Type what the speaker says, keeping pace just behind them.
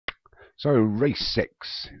So race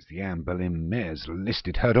 6 is the Anne Boleyn Mares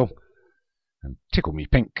listed hurdle, and Tickle Me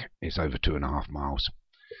Pink is over 2.5 miles.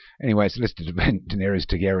 Anyway, it's a listed event. Daenerys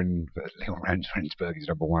Targaryen for Leon Ransford is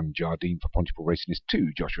number 1. Jardine for Pontypool Racing is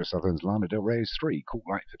 2. Joshua Sutherland's Lana Del Rey is 3. Cool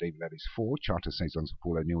Light for David Ladd is 4. Charter Saisons for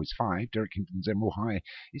Paul O'Neill is 5. Derek Kington's Emerald High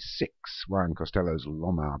is 6. Ryan Costello's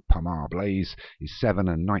Loma Pamar Blaze is 7.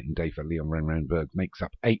 And Night and Day for Leon Renrenberg makes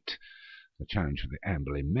up 8. The challenge for the Anne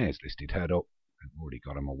Boleyn Mares listed hurdle. I've already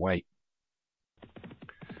got them away.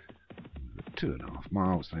 2.5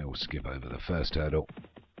 miles. They all skip over the first hurdle.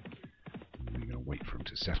 We're going to wait for him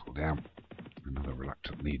to settle down. Another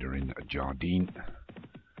reluctant leader in Jardine.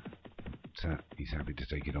 But, he's happy to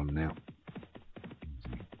take it on now.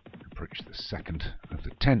 As we approach the second of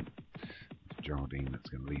the 10. It's Jardine that's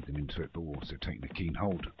going to lead them into it, but also taking a keen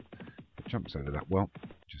hold. It jumps over that well.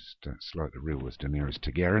 Just slow at the real as Daenerys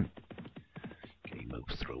Targaryen. Game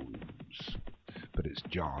of Thrones. But it's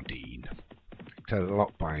Jardine. Told a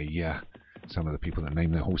lot by some of the people that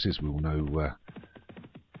name their horses. We all know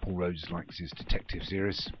Paul Rhodes likes his detective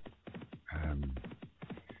series.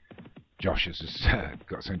 Josh has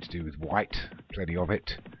got something to do with White, plenty of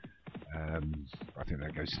it. I think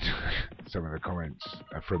that goes to some of the comments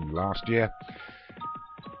from last year.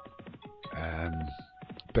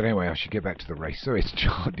 But anyway, I should get back to the race. So it's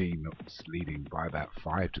Jardine that's leading by about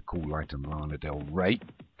 5 to Cool Light and Lana Del Rey.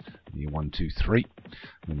 1, 2, 3.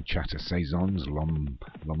 Then Chatter Saisons,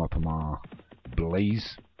 Loma Pamar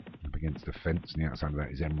Blaze. Up against the fence, and the outside of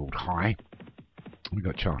that is Emerald High. We've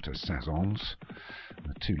got Charter Saisons.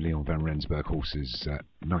 The 2 Leon Van Rensburg horses,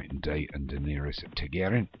 Night and Day and Daenerys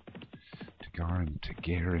Targaryen.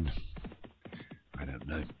 Targaryen. I don't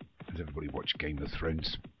know. Has everybody watched Game of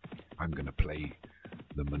Thrones? I'm going to play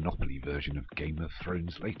the Monopoly version of Game of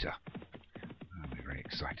Thrones later. That'll be very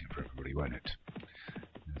exciting for everybody, won't it?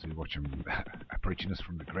 As we watch them approaching us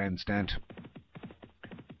from the grandstand.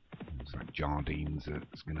 It's like Jardine's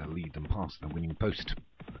that's going to lead them past the winning post.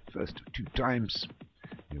 First 2 times.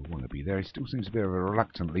 He'll want to be there. He still seems to be a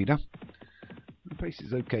reluctant leader. The pace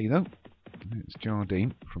is okay though. It's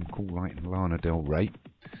Jardine from Cool Light and Lana Del Rey.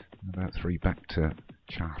 About 3 back to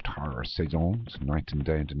Charter Saisons, Night and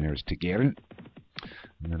Day and Daenerys Targaryen.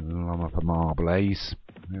 And then Loma Pamar Blaze.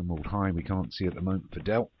 Emerald High we can't see at the moment for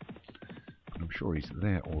Del. I'm sure he's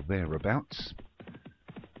there or thereabouts.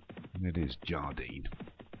 And it is Jardine.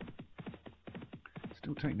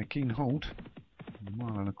 Still taking a keen hold.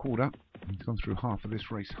 1.25 miles. He's gone through half of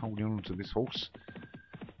this race holding on to this horse.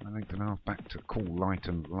 A length and a half back to Cool Light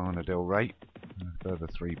and Lana Del Rey. And a further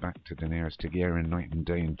 3 back to Daenerys Targaryen, Night and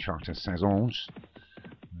Day and Charter Saisons.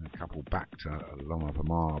 And a couple back to Loma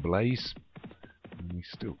Pamar Blaze. And we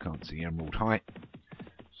still can't see Emerald High.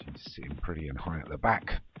 She's sitting pretty and high at the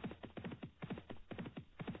back.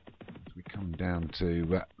 As we come down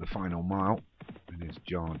to the final mile, it is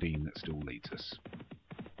Jardine that still leads us.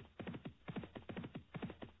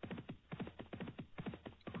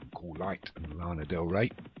 Cool Light and Lana Del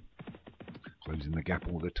Rey closing the gap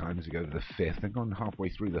all the time as we go to the 5th. They've gone halfway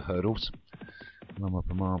through the hurdles. Loma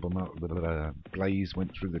Pamar Blaze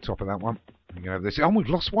went through the top of that one. We go over this. Oh, we've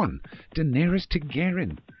lost one. Daenerys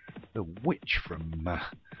Targaryen, the witch from the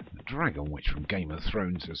Dragon Witch from Game of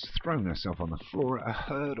Thrones, has thrown herself on the floor at a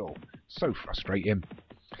hurdle. So frustrating.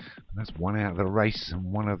 But that's one out of the race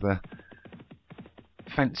and one of the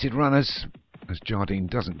fancied runners. As Jardine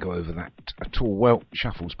doesn't go over that at all well,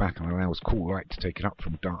 shuffles back and allows Cool Light to take it up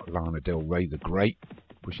from Lana Del Rey the Great.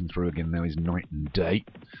 Pushing through again now is Night and Day.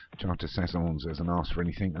 Charter Saisons hasn't asked for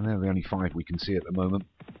anything, and they're the only 5 we can see at the moment.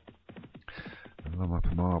 Loma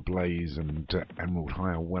Pamar Blaze and Emerald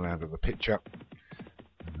High are well out of the picture.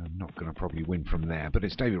 And they're not going to probably win from there, but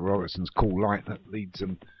it's David Robertson's Cool Light that leads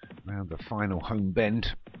them around the final home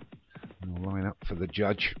bend. They'll line up for the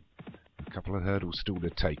judge. A couple of hurdles still to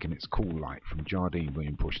take, and it's Cool Light from Jardine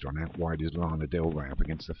being pushed on. Out wide is Lana Del Rey up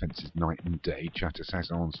against the fences Night and Day. Chatter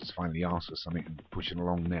Saisons has finally asked for something and pushing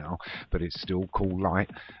along now, but it's still Cool Light.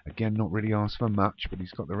 Again, not really asked for much, but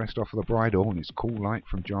he's got the rest off of the bridle, and it's Cool Light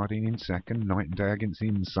from Jardine in second. Night and Day against the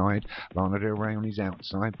inside. Lana Del Rey on his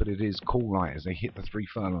outside, but it is Cool Light as they hit the 3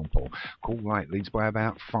 furlong pole. Cool Light leads by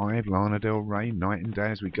about 5. Lana Del Rey, Night and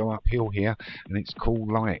Day as we go uphill here, and it's Cool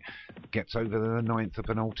Light. Gets over the 9th of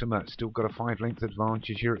penultimate. Still got a 5-length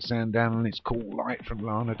advantage here at Sandown, and it's Cool Light from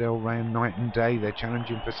Lana Del Rey and Night and Day. They're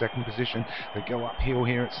challenging for second position. They go uphill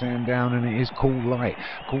here at Sandown, and it is Cool Light.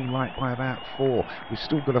 Cool Light by about 4. We've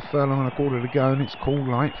still got a furlong and a quarter to go, and it's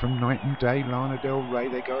Cool Light from Night and Day. Lana Del Rey.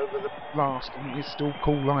 They go over the last, and it is still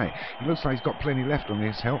Cool Light. It looks like he's got plenty left on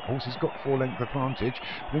his horse. He's got 4-length advantage.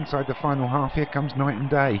 But inside the final half, here comes Night and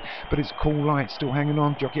Day. But it's Cool Light still hanging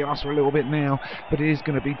on. Jockey asks for a little bit now, but it is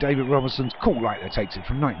going to be David Roberts Robertson's Cool Light that takes it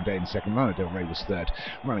from Night and Day in second. Lana Del Rey was third.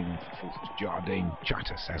 Running in for fourth was Jardine.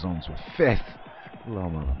 Chatter Sazons were fifth.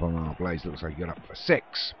 Lama Bernard Blaze looks like he got up for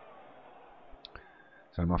sixth.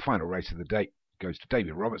 So my final race of the day goes to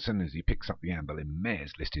David Robertson as he picks up the Anne Boleyn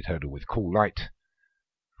Mares listed hurdle with Cool Light.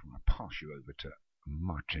 I'm going to pass you over to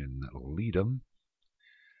Martin Leadham.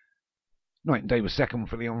 Night and Day was second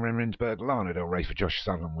for Leon Remensburg. Lana Del Rey for Josh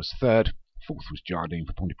Sutherland was third. Fourth was Jardine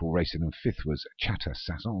for Pontypool Racing, and fifth was Chatter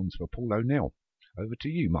Sazons for Paul O'Neill. Over to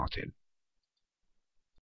you, Martin.